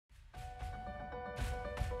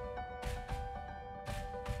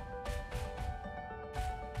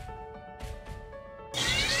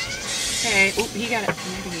Okay. Oop, he got it.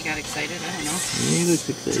 Maybe he got excited. I don't know. He looks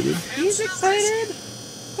excited. He's excited.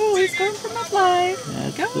 Oh, he's going for my fly.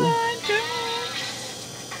 That's Come cool. on, come on.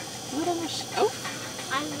 Little oh.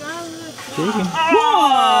 I love it. Take him.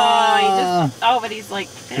 Oh, he just, oh, but he's like,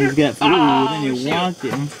 He's got food and you shoot. walked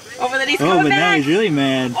him. Oh, but then he's Oh, coming but now back. he's really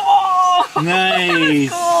mad. Oh, Nice.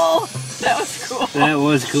 that was cool. That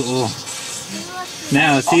was cool.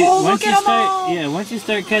 Now, see, Oh, once look you at 'em start, all. yeah, once you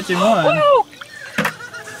start catching one, Whoa.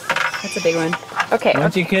 That's a big one. Okay.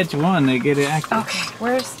 once you catch one, they get active. Okay,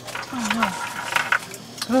 where's, oh no.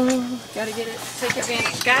 Oh, gotta get it, take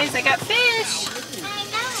advantage. Guys, I got fish.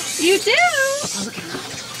 You do? Oh, look at him.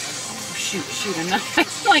 Oh, shoot, I'm not, I'm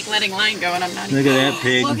like letting line go and I'm not Look even. at that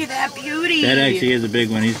pig. Look at that beauty. That actually is a big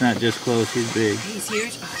one. He's not just close, he's big. He's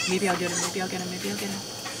huge. Oh, maybe I'll get him, maybe I'll get him, maybe I'll get him.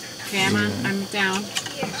 Okay, I'm down.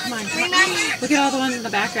 Come on. Look at all the ones in the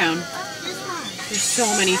background. There's so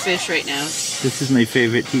many fish right now. This is my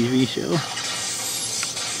favorite TV show.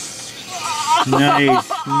 Nice,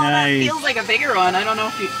 nice. Feels like a bigger one. I don't know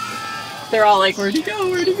if you... They're all like, where'd he go?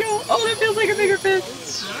 Where'd he go? Oh, that feels like a bigger fish.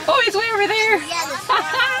 Oh, he's way over there.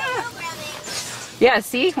 Yeah,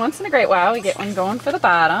 see, once in a great while we get one going for the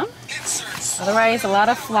bottom. Otherwise, a lot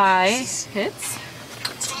of fly hits.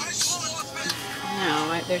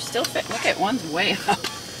 No, there's still fit. Look at one's way up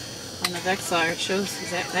on the Vexilar. It shows,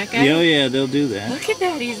 is that guy? Oh yeah, they'll do that. Look at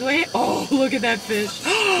that, he's way, oh, look at that fish.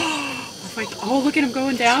 Oh, look at him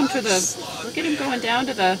going down to the,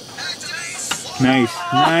 Nice,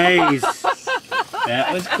 nice.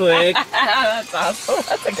 That was quick. That's awesome.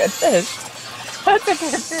 That's a good fish. That's a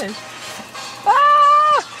good fish.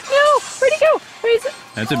 Ah, no, where'd he go? Where is it?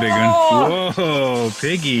 That's a big one. Whoa,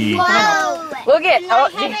 piggy. Whoa. Look at, oh,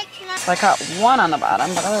 Can I have it? so I caught one on the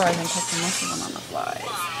bottom, but otherwise I'm catching most of them on the flies.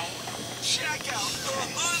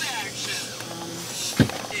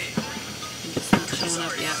 It's not showing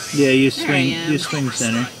up yet. Yeah, you There I swing, am. you swing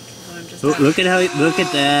center. So I'm just Oh, look at how, look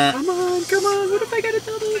at that. Come on, what if I got a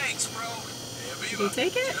double? Did he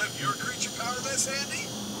take it?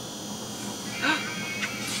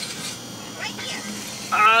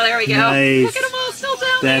 Oh, there we go. Nice. Look at them all still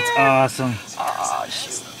down That's there. awesome. Oh,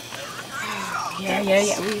 shoot. Yeah.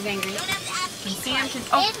 Oh, he's angry. Can see him.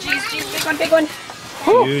 Oh, jeez, big one.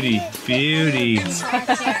 Whew. Beauty, beauty.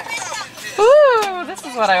 Ooh, this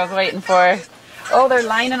is what I was waiting for. Oh, they're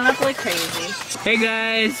lining up like crazy. Hey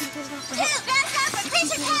guys. We're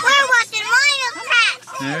watching Mario Kart.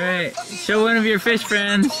 All right, show one of your fish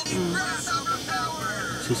friends.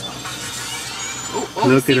 Oh,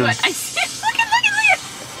 Look see at him. what I see. Look at.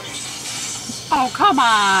 Oh, come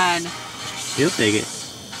on. He'll take it.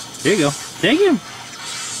 There you go. Take him.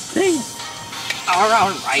 Take him. All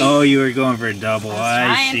right. Oh, you were going for a double.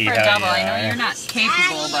 I see Trying for a how double. you I know are. you're not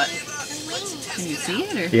capable, but can you see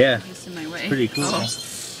it? Or Yeah. just in my way? Pretty cool.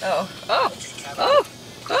 Oh.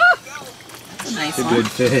 That's a nice It's a one. good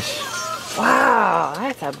fish. Wow,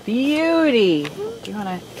 that's a beauty. Do you want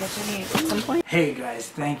to catch any at some point? Hey guys,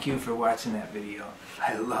 thank you for watching that video.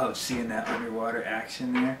 I love seeing that underwater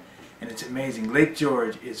action there. And it's amazing. Lake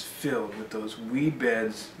George is filled with those weed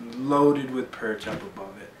beds loaded with perch up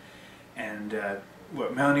above it. And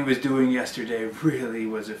what Melanie was doing yesterday really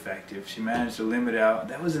was effective. She managed to limit out.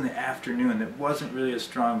 That was in the afternoon. That wasn't really a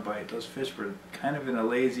strong bite. Those fish were kind of in a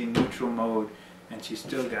lazy, neutral mode, and she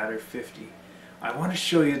still got her 50. I want to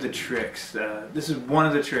show you the tricks. This is one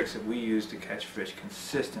of the tricks that we use to catch fish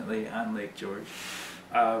consistently on Lake George.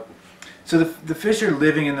 So the fish are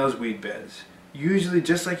living in those weed beds. Usually,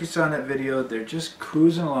 just like you saw in that video, they're just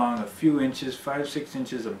cruising along a few inches, 5-6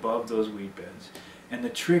 inches above those weed beds. And the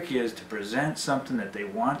trick is to present something that they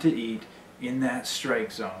want to eat in that strike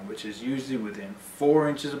zone, which is usually within 4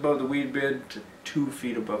 inches above the weed bed to 2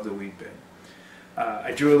 feet above the weed bed.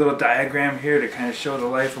 I drew a little diagram here to kind of show the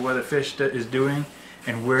life of what the fish is doing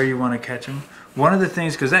and where you want to catch them. One of the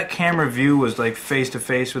things, because that camera view was like face to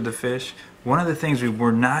face with the fish, one of the things we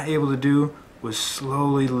were not able to do was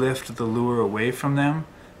slowly lift the lure away from them.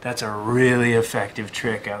 That's a really effective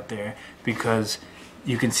trick out there because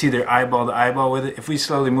you can see their eyeball to eyeball with it. If we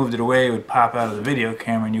slowly moved it away, it would pop out of the video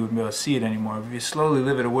camera and you wouldn't be able to see it anymore. If you slowly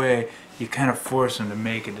lift it away, you kind of force them to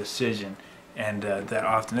make a decision. And that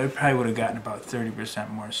often, they probably would have gotten about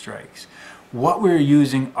 30% more strikes. What we're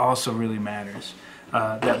using also really matters.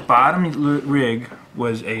 That bottom rig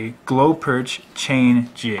was a Glo-Perch Chain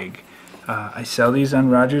Jig. I sell these on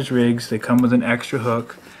Rogers rigs. They come with an extra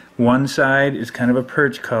hook. One side is kind of a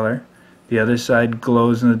perch color. The other side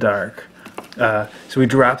glows in the dark. So we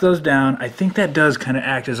drop those down. I think that does kind of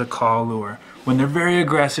act as a call lure. When they're very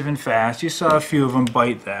aggressive and fast, you saw a few of them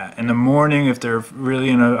bite that. In the morning, if they're really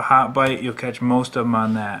in a hot bite, you'll catch most of them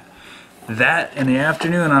on that. That in the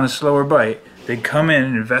afternoon on a slower bite, they'd come in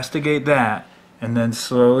and investigate that and then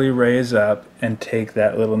slowly raise up and take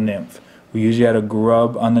that little nymph. We usually had a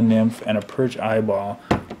grub on the nymph and a perch eyeball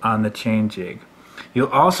on the chain jig. You'll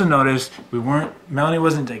also notice Melanie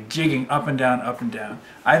wasn't like jigging up and down, up and down.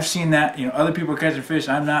 I've seen that, you know, other people catching fish,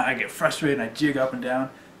 I'm not, I get frustrated and I jig up and down.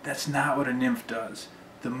 That's not what a nymph does.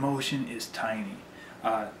 The motion is tiny.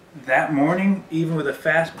 That morning, even with a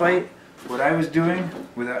fast bite, what I was doing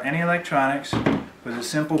without any electronics was a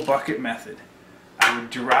simple bucket method. I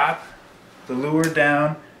would drop the lure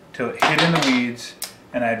down till it hit in the weeds,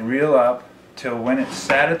 and I'd reel up till when it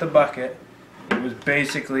sat at the bucket, it was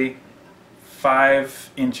basically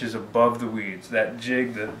 5 inches above the weeds. That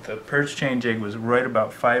jig, the perch chain jig, was right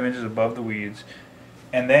about 5 inches above the weeds.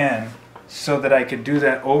 And then, so that I could do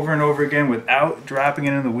that over and over again without dropping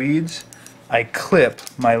it in the weeds, I clip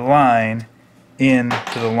my line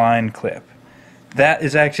into the line clip. That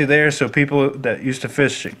is actually there so people that used to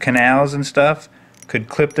fish canals and stuff could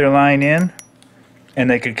clip their line in, and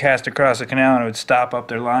they could cast across the canal and it would stop up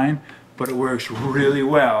their line. But it works really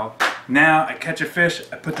well. Now I catch a fish,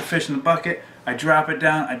 I put the fish in the bucket, I drop it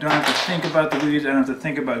down, I don't have to think about the weeds, I don't have to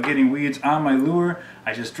think about getting weeds on my lure.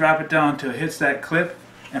 I just drop it down until it hits that clip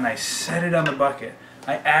and I set it on the bucket.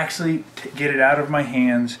 I actually get it out of my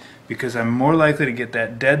hands because I'm more likely to get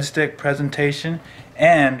that dead stick presentation,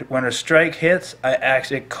 and when a strike hits,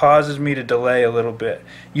 it causes me to delay a little bit.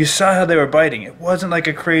 You saw how they were biting. It wasn't like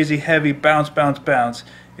a crazy heavy bounce, bounce, bounce.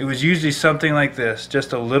 It was usually something like this,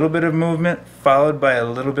 just a little bit of movement followed by a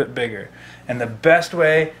little bit bigger. And the best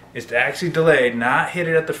way is to actually delay, not hit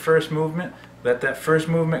it at the first movement, let that first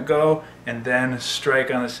movement go, and then strike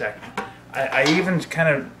on the second. I even kind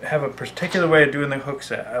of have a particular way of doing the hook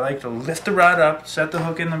set. I like to lift the rod up, set the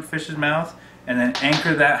hook in the fish's mouth, and then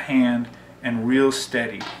anchor that hand and reel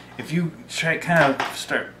steady. If you kind of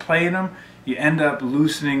start playing them, you end up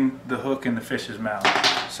loosening the hook in the fish's mouth.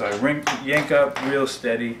 So I yank up, reel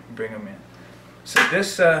steady, bring them in. So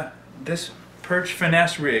this Perch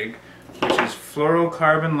Finesse Rig, which is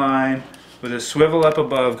fluorocarbon line with a swivel up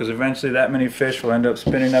above, because eventually that many fish will end up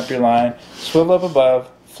spinning up your line. Swivel up above,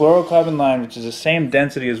 fluorocarbon line, which is the same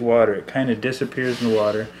density as water. It kind of disappears in the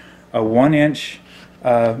water. A 1-inch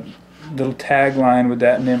little tag line with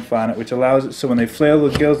that nymph on it, which allows it so when they flail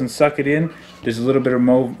the gills and suck it in, there's a little bit of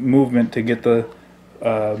movement to get the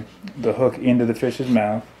hook into the fish's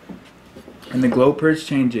mouth. And the Glo-Perch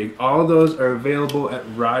Chain Jig. All those are available at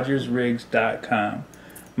rogersrigs.com.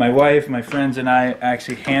 My wife, my friends, and I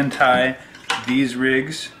actually hand tie these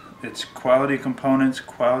rigs. It's quality components,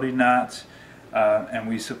 quality knots, and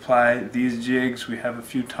we supply these jigs. We have a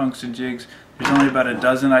few tungsten jigs. There's only about a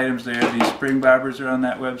dozen items there. These spring bobbers are on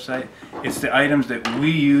that website. It's the items that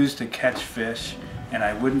we use to catch fish, and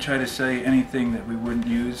I wouldn't try to sell you anything that we wouldn't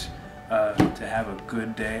use to have a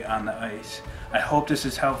good day on the ice. I hope this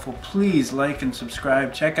is helpful. Please like and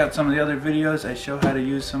subscribe. Check out some of the other videos. I show how to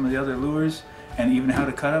use some of the other lures and even how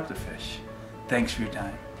to cut up the fish. Thanks for your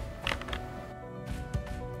time.